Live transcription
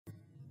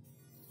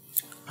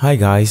Hi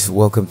guys,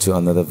 welcome to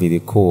another video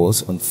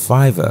course on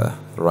Fiverr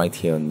right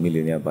here on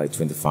Millionaire by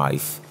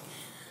 25.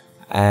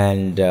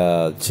 And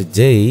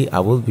today I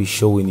will be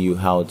showing you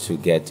how to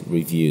get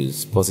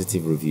reviews,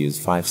 positive reviews,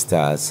 5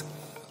 stars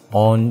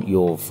on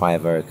your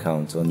Fiverr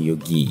account, on your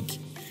gig.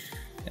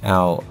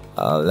 Now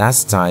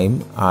last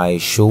time I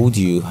showed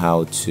you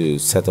how to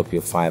set up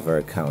your Fiverr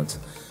account,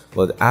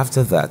 but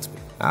after that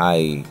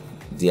I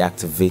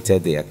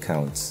deactivated the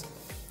account,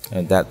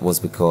 and that was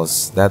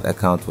because that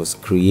account was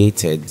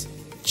created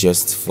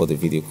just for the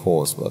video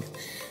course. But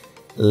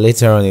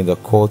later on it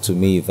occurred to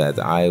me that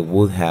I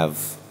would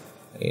have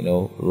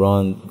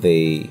run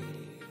the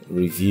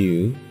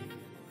review,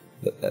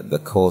 the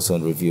course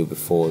on review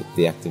before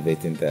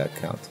deactivating the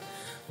account.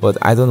 But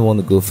I don't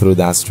want to go through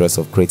that stress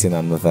of creating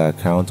another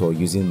account or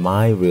using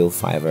my real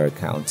Fiverr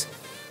account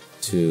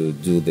to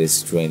do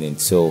this training.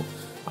 So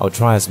I'll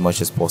try as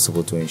much as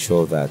possible to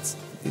ensure that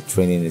the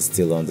training is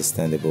still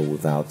understandable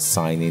without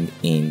signing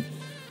in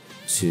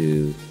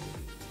to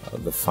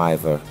the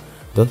Fiverr.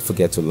 Don't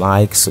forget to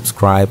like,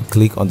 subscribe,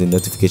 click on the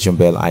notification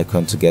bell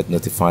icon to get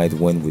notified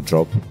when we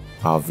drop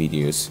our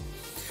videos.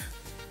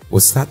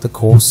 We'll start the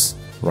course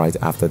right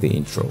after the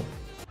intro.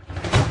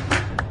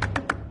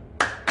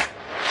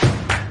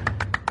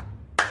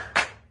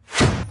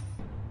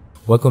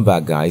 Welcome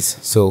back guys.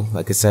 So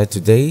like I said,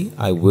 today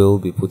I will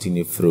be putting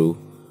you through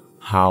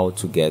how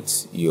to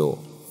get your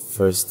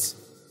first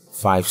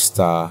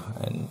 5-star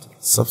and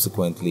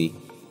subsequently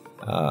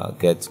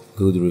get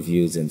good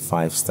reviews and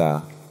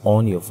 5-star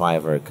on your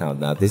Fiverr account.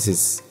 Now this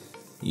is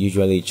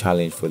usually a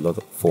challenge for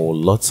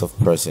lots of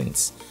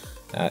persons.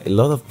 A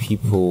lot of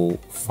people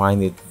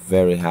find it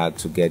very hard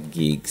to get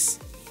gigs,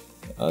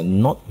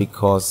 not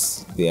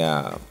because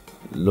their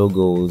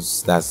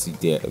logos, that's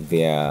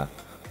their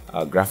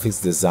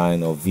graphics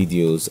design or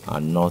videos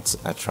are not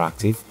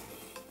attractive,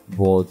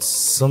 but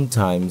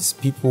sometimes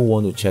people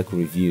want to check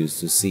reviews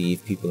to see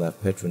if people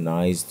have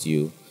patronized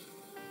you,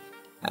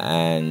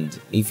 and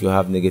if you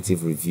have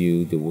negative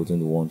review, they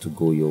wouldn't want to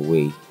go your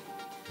way.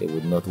 They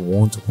would not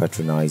want to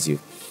patronize you.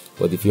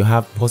 But if you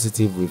have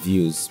positive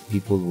reviews,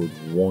 people would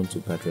want to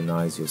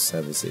patronize your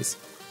services.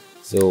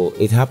 So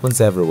it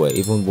happens everywhere.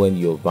 Even when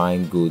you're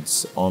buying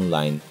goods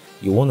online,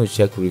 you want to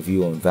check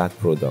review on that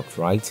product,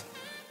 right?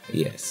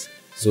 Yes.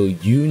 So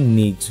you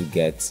need to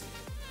get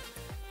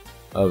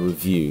a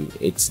review.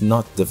 It's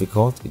not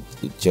difficult.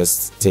 It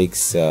just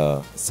takes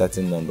a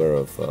certain number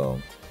of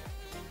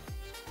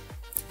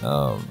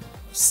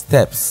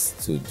steps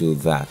to do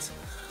that.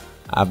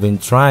 I've been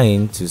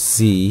trying to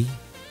see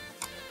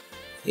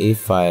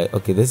if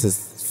this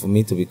is for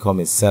me to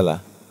become a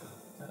seller.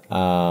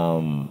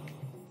 I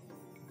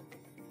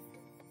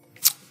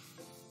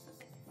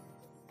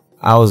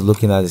was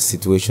looking at the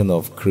situation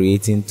of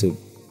creating to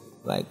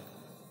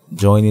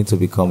joining to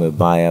become a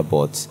buyer,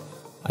 but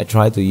I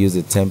tried to use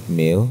a temp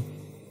mail,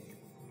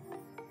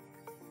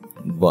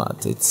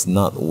 but it's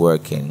not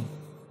working.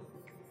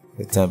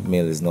 The temp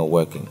mail is not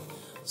working.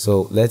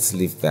 So let's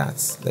leave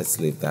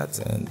that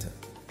and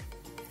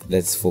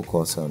let's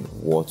focus on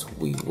what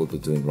we will be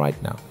doing right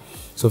now.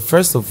 So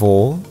first of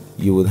all,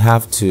 you would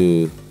have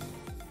to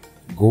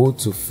go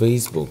to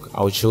Facebook.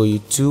 I'll show you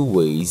 2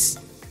 ways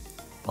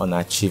on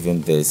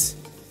achieving this.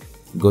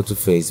 Go to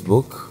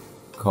Facebook,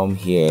 come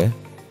here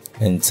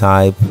and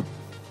type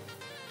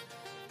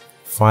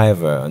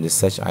Fiverr on the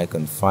search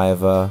icon,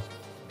 Fiverr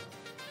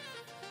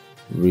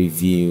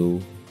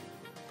review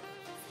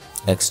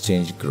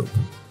exchange group.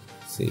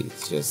 See, it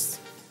just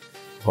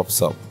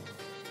pops up.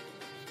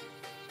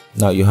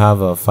 Now you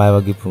have a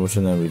Fiverr gig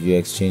promotion and review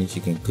exchange.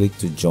 You can click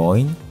to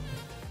join.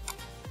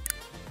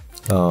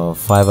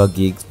 Fiverr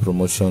gigs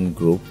promotion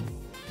group,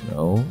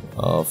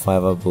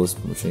 Fiverr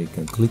post promotion. You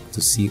can click to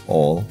see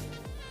all.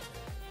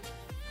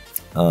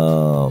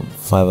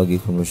 Fiverr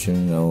gig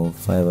promotion,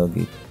 Fiverr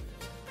gig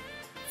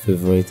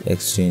favorite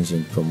exchange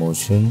and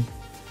promotion.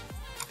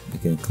 You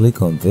can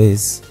click on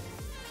this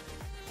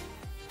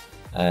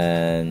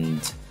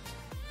and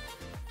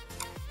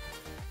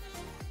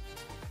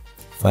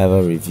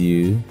Fiverr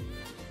review.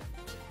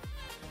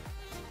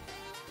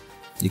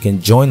 You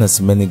can join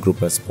as many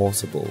groups as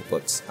possible,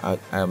 but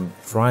I'm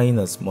trying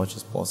as much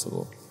as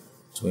possible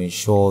to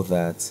ensure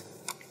that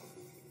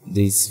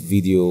this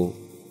video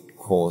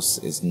course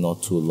is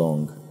not too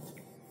long.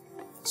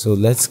 So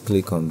let's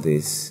click on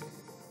this.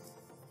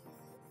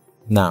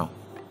 Now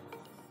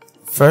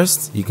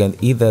first, you can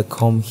either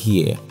come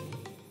here.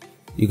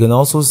 You can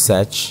also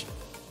search,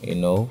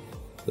 the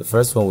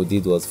first one we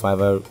did was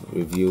Fiverr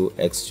review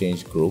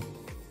exchange group.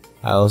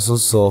 I also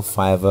saw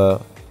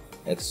Fiverr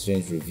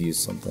exchange reviews,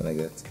 something like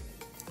that.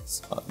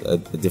 It's a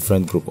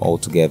different group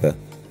altogether.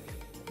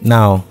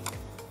 Now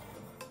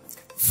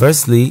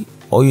firstly,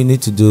 all you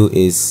need to do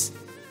is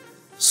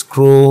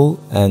scroll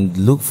and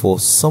look for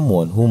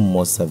someone who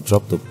must have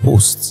dropped a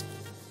post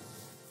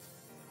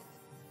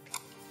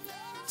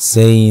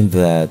saying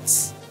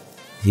that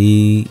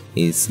he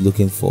is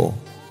looking for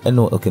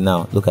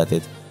now look at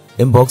it,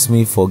 inbox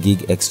me for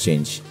gig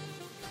exchange.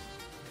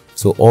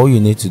 So all you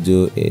need to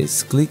do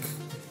is click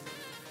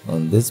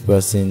on this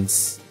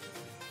person's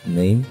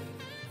name,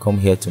 come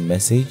here to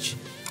message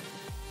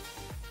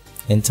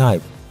and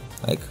type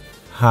like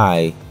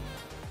hi,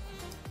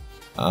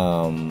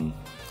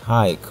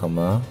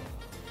 comma,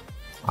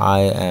 I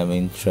am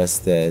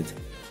interested,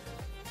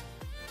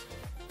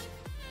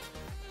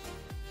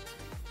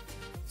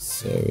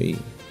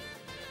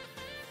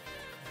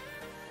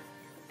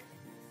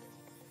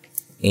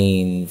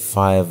 in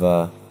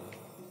Fiverr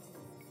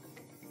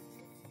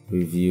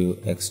review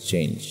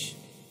exchange.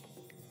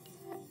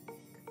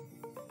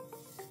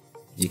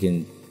 You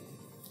can,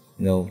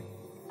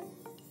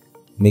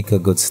 make a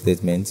good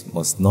statement.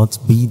 Must not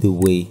be the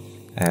way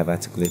I have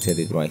articulated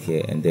it right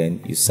here, and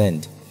then you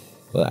send.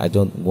 But I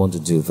don't want to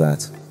do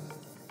that.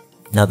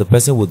 Now the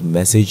person would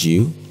message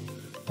you,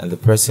 and the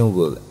person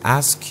will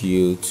ask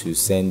you to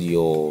send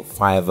your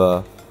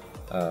Fiverr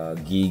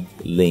gig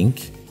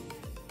link.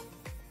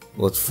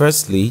 But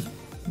firstly,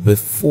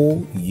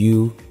 before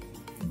you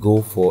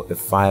go for a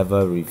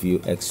Fiverr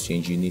review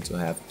exchange, you need to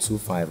have two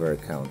Fiverr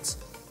accounts.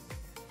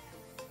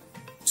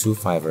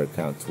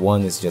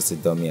 One is just a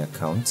dummy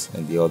account,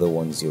 and the other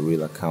one is your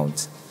real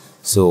account.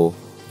 So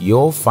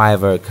your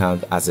Fiverr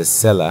account as a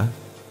seller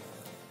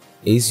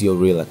is your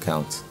real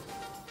account.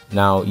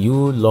 Now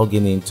you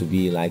logging in to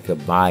be like a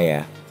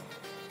buyer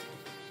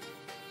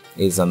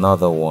is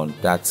another one.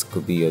 That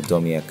could be your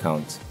dummy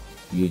account.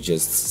 You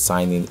just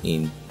signing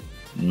in,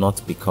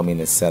 not becoming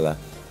a seller,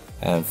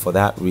 and for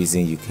that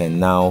reason you can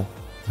now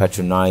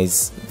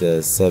patronize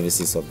the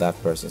services of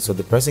that person. So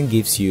the person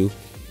gives you,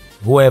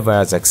 whoever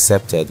has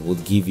accepted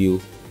would give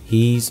you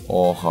his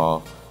or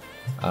her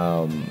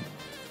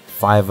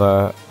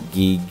Fiverr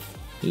gig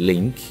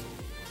link.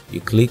 You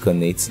click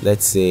on it.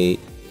 Let's say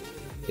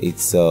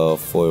it's for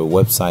a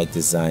website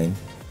design,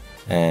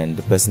 and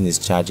the person is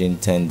charging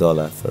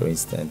 $10, for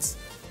instance.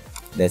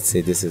 Let's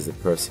say this is the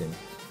person.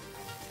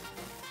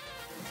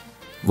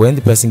 When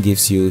the person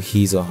gives you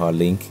his or her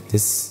link,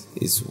 this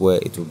is where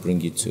it will bring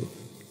you to.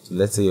 So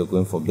let's say you're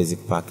going for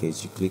basic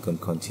package, you click on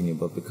continue,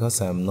 but because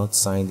I am not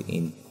signed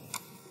in,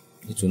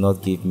 it will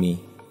not give me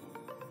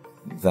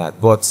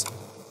that. But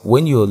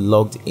when you're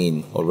logged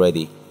in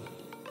already,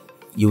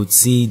 you would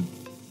see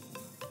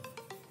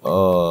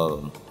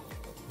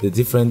the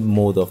different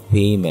mode of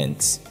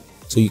payment.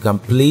 So you can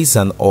place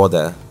an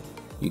order.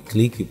 You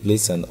click, you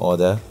place an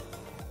order,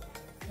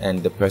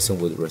 and the person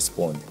will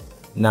respond.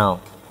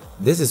 Now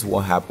this is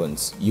what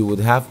happens. You would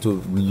have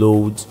to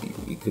load.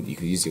 You could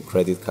use your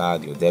credit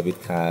card, your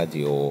debit card,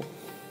 your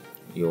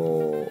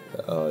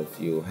if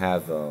you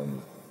have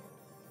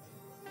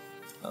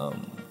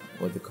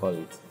what they call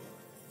it,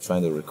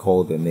 trying to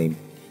recall the name.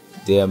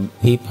 They are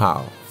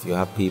PayPal. If you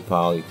have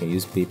PayPal, you can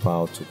use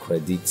PayPal to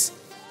credit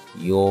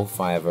your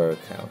Fiverr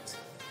account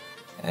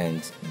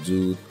and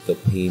do the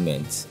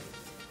payment.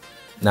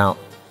 Now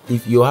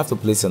if you have to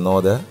place an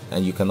order,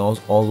 and you can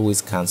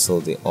always cancel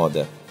the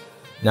order.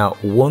 Now,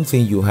 one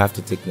thing you have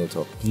to take note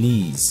of: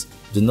 please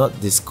do not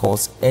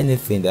discuss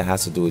anything that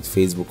has to do with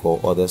Facebook or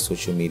other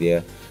social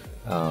media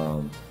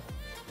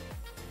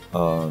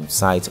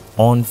sites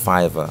on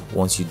Fiverr.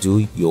 Once you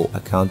do, your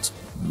account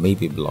may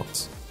be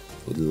blocked,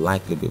 would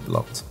likely be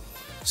blocked.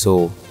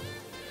 So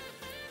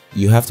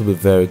you have to be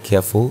very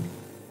careful.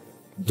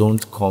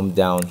 Don't come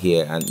down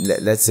here and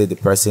let's say the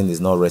person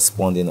is not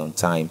responding on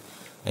time,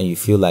 and you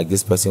feel like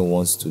this person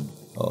wants to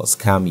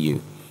scam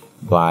you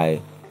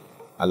by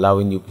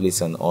allowing you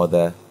place an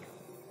order,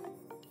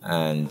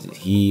 and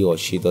he or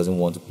she doesn't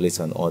want to place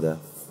an order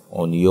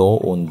on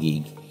your own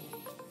gig.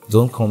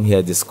 Don't come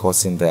here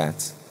discussing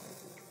that.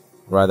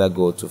 Rather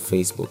go to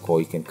Facebook, or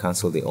you can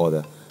cancel the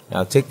order.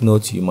 Now take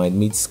note, you might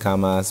meet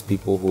scammers,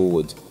 people who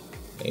would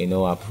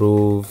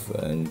approve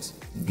and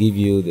give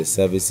you the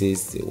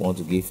services they want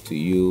to give to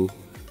you,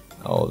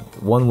 or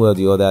one way or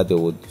the other they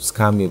would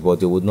scam you,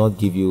 but they would not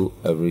give you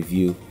a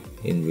review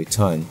in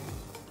return.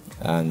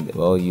 And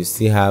well, you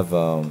still have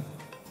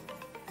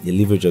the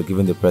leverage of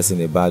giving the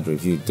person a bad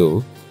review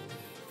though,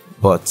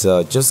 but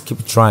just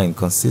keep trying.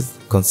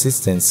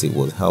 Consistency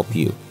will help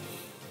you,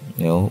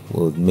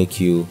 will make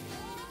you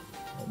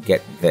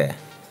get there.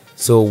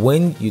 So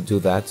when you do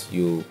that,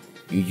 you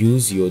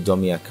use your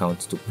dummy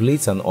account to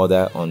place an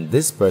order on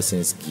this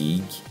person's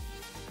gig,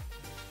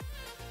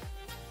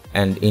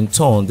 and in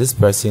turn this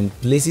person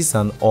places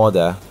an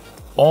order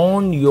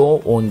on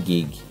your own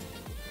gig,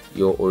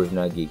 your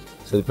original gig.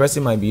 So the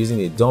person might be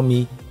using a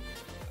dummy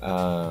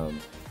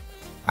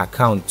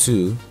account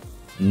too,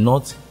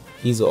 not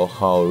his or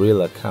her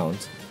real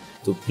account,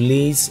 to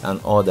place an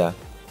order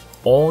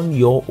on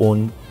your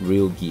own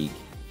real gig,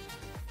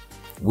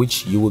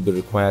 which you will be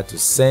required to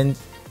send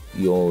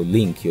your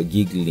link, your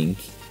gig link,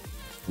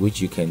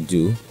 which you can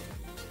do,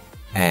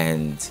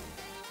 and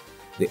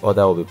the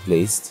order will be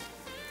placed.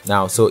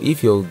 Now, so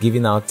if you're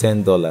giving out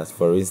 $10,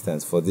 for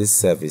instance, for this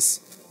service,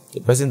 the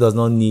person does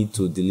not need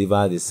to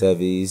deliver the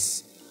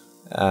service,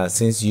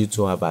 since you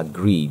two have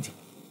agreed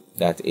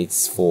that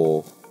it's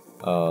for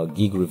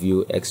gig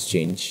review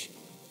exchange.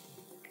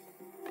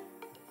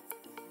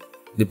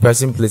 The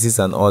person places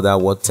an order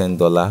worth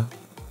 $10,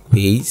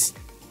 pays.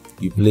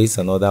 You place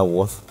an order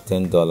worth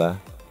 $10,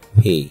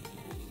 pay.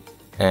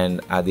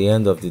 and at the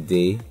end of the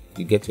day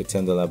you get your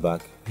 $10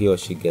 back, he or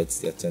she gets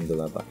their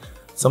 $10 back.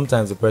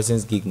 Sometimes the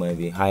person's gig might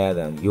be higher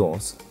than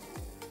yours,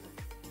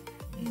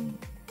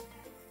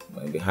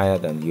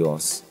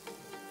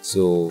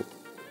 so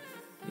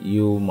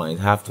you might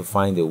have to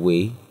find a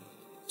way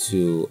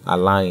to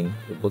align.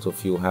 The both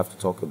of you have to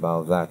talk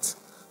about that,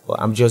 but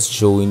I'm just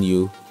showing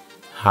you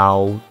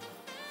how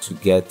to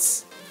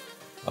get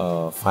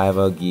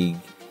Fiverr gig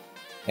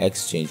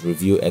exchange,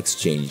 review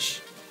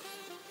exchange.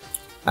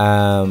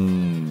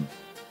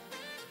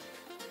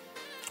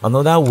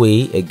 Another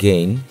way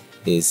again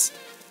is,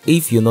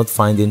 if you're not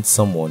finding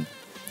someone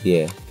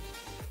here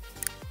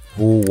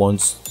who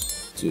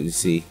wants to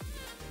see,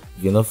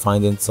 if you're not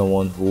finding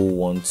someone who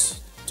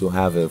wants to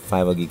have a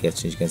Fiverr gig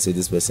exchange, you can say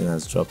this person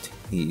has dropped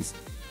his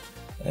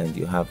and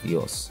you have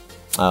yours.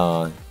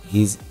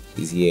 His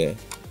is here,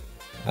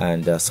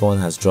 and someone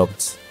has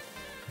dropped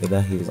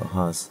either his or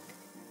hers.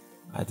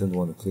 I don't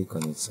want to click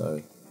on it,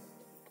 sorry.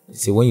 You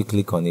see, when you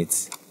click on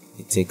it,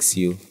 it takes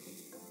you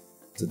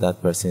to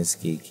that person's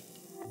gig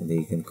and then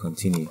you can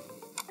continue,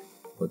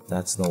 but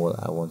that's not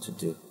what I want to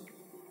do.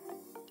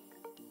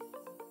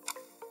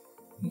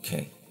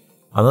 Okay,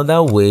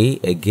 another way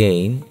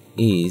again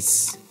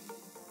is,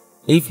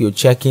 if you're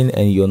checking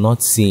and you're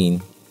not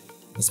seeing,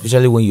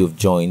 especially when you've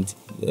joined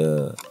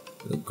the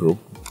group,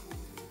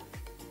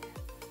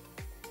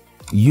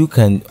 you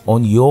can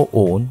on your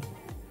own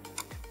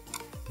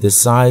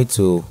decide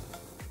to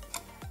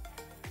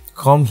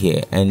come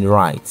here and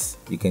write.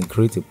 You can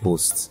create a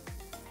post.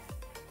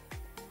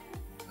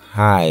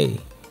 Hi,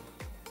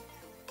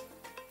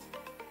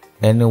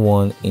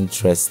 anyone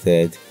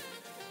interested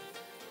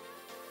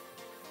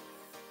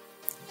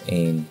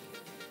in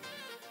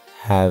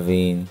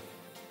having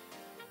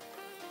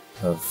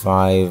a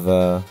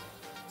Fiverr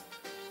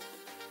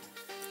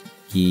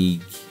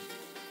gig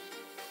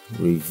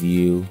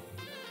review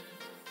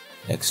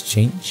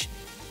exchange?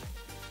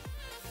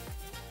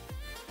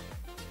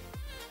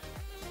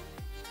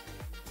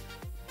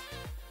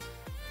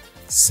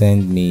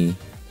 Send me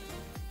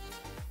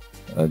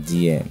a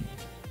DM.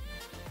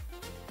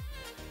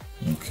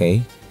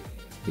 Okay,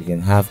 you can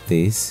have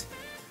this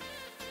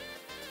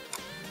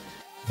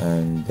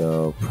and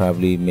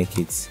probably make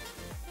it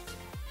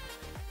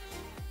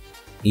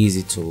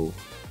easy to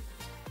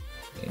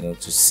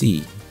to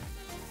see,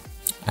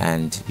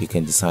 and you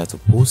can decide to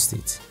post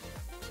it.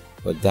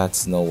 But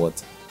that's not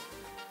what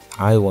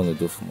I want to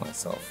do for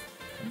myself.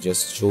 I'm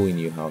just showing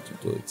you how to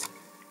do it.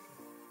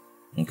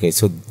 Okay,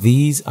 so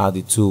these are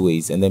the two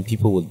ways, and then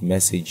people will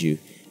message you.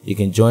 You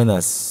can join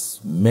as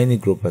many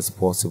groups as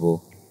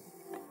possible.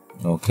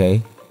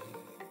 Okay,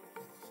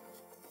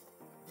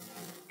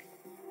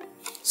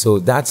 so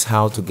that's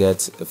how to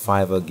get a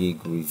Fiverr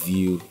gig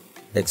review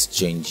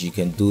exchange. You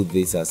can do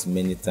this as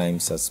many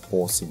times as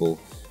possible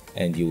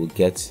and you will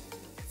get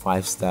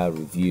 5-star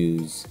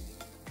reviews.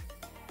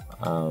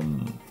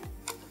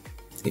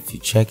 If you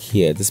check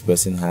here, this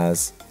person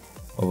has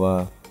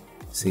over,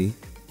 see,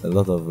 a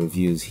lot of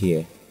reviews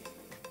here.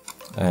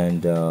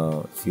 And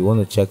if you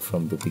want to check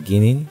from the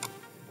beginning,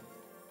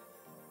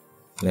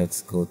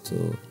 let's go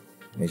to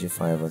Measure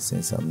Fiverr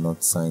since I'm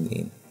not signed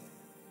in.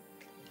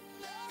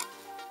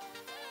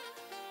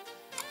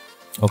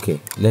 Okay,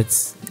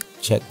 let's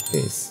check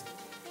this.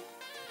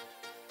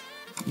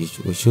 We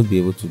should be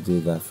able to do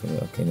that for you.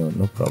 Okay,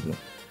 no problem.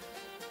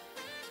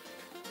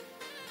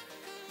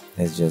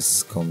 Let's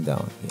just come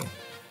down here.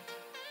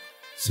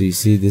 So you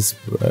see this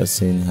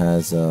person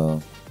has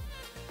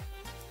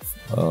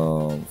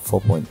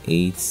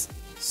 4.8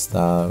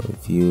 star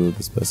review.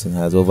 This person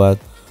has over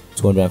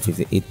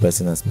 258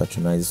 person has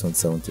patronized, this one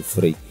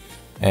 73,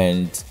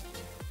 and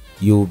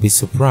you'll be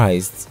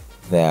surprised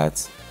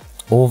that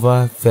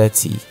over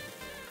 30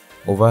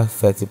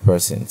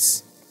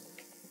 persons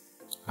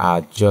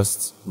are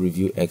just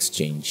review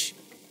exchange.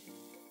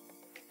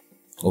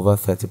 Over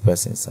 30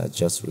 persons are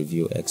just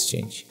review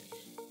exchange,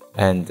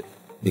 and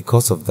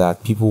because of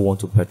that, people want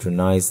to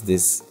patronize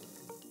this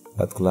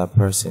particular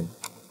person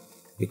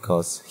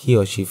because he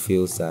or she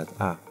feels that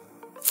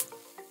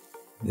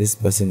this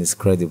person is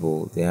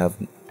credible. They have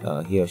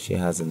he or she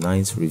has a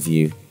nice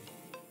review,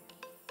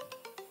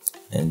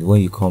 and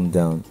when you come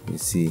down, you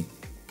see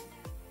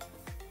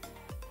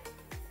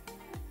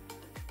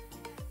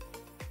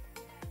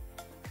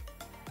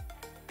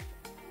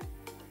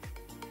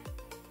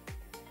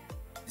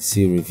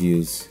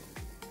reviews.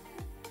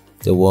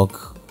 The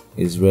work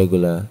is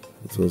regular.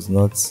 It was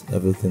not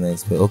everything I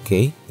expected.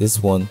 Okay, this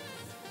one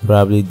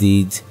probably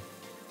did.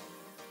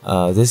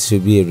 This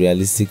should be a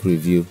realistic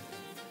review.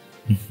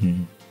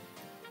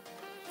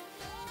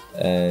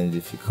 And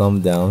if you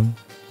come down,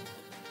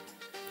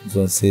 this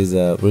one says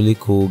a really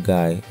cool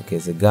guy. Okay,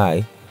 it's a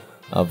guy,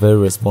 very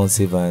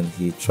responsive, and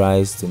he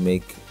tries to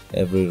make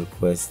every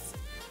request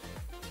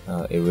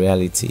a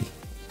reality.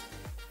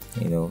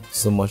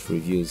 So much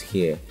reviews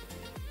here.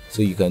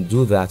 So you can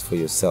do that for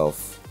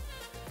yourself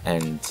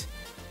and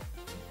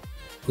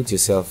put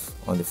yourself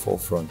on the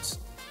forefront,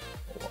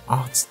 or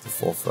at the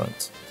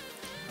forefront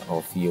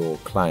of your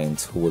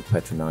clients who will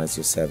patronize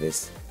your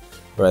service.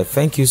 Alright,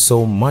 thank you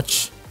so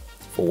much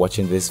for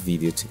watching this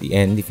video to the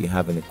end. If you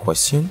have any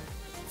question,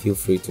 feel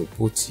free to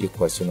put your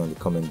question on the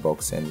comment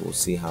box and we'll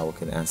see how we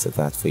can answer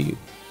that for you.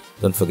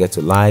 Don't forget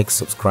to like,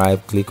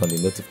 subscribe, click on the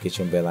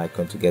notification bell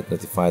icon to get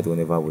notified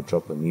whenever we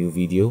drop a new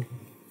video.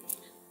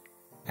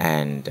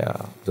 And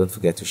don't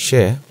forget to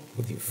share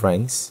with your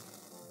friends.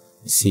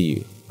 See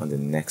you on the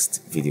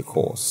next video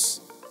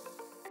course.